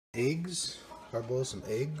Eggs, hard-boiled some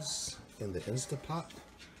eggs in the Instapot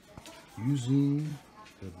using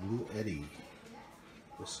the Bluetti.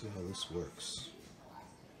 Let's see how this works.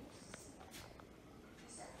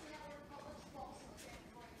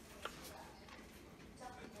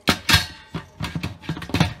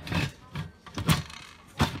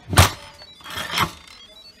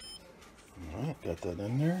 Alright, got that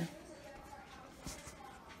in there.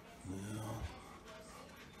 Now,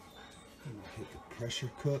 I'm going to hit the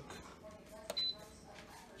pressure cook.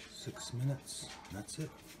 6 minutes. That's it.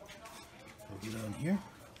 We'll get on here.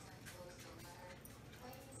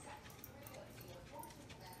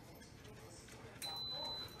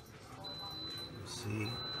 You see,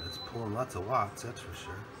 it's pulling lots of watts, that's for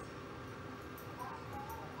sure.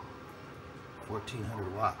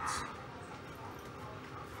 1400 watts.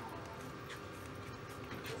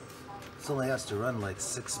 This only has to run like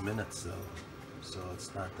 6 minutes though, so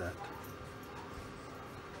it's not that.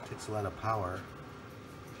 It takes a lot of power.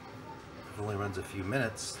 If it only runs a few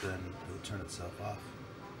minutes, then it will turn itself off.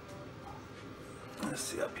 Let's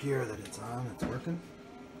see up here that it's on, it's working.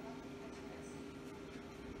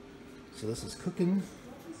 So this is cooking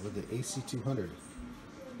with the AC200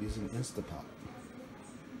 using Instapot.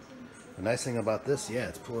 The nice thing about this, yeah,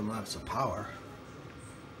 it's pulling lots of power.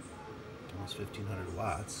 Almost 1500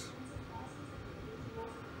 watts.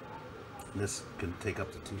 And this can take up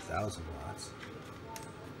to 2000 watts.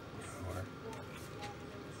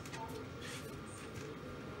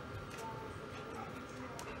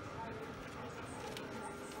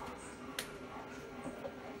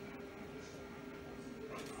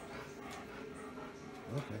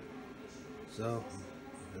 Okay, so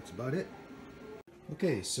that's about it.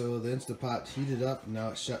 Okay, so the Instapot heated up, now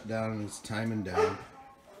it's shut down and it's timing down.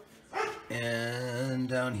 And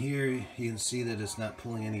down here you can see that it's not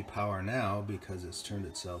pulling any power now because it's turned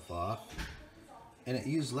itself off. And it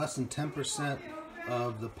used less than 10%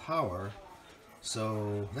 of the power,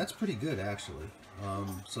 so that's pretty good actually.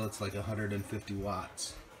 So it's like 150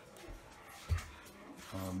 watts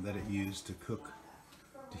that it used to cook,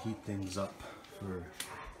 to heat things up.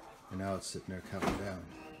 And now it's sitting there counting down.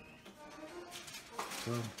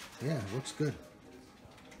 So yeah, it looks good.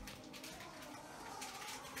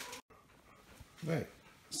 Right,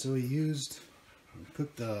 so we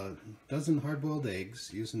cooked a dozen hard-boiled eggs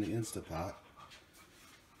using the Instapot,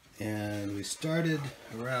 and we started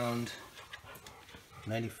around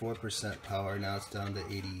 94% power. Now it's down to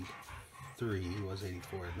 83. It was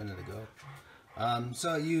 84 a minute ago.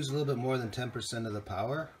 So it used a little bit more than 10% of the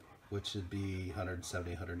power, which would be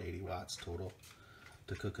 170, 180 watts total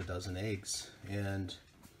to cook a dozen eggs. And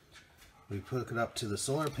we hook it up to the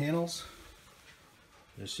solar panels.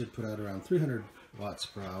 It should put out around 300 watts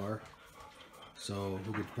per hour. So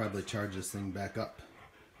we could probably charge this thing back up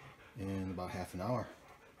in about half an hour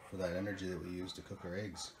for that energy that we use to cook our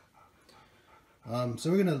eggs.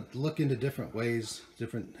 So we're going to look into different ways,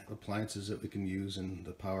 different appliances that we can use and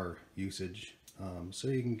the power usage. So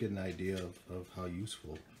you can get an idea of how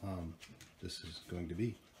useful this is going to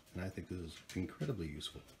be. And I think this is incredibly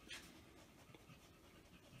useful.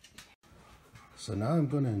 So now I'm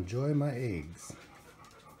going to enjoy my eggs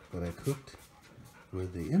that I cooked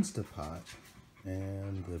with the Instapot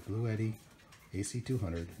and the Bluetti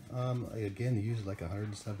AC200. Again, you use like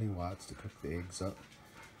 170 watts to cook the eggs up.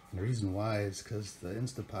 And the reason why is because the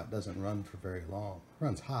Instapot doesn't run for very long. It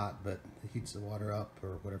runs hot, but it heats the water up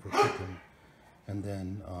or whatever it's cooking. And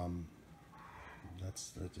then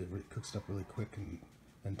it cooks it up really quick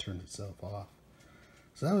and turns itself off.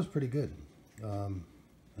 So that was pretty good. And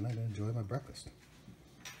I'm going to enjoy my breakfast.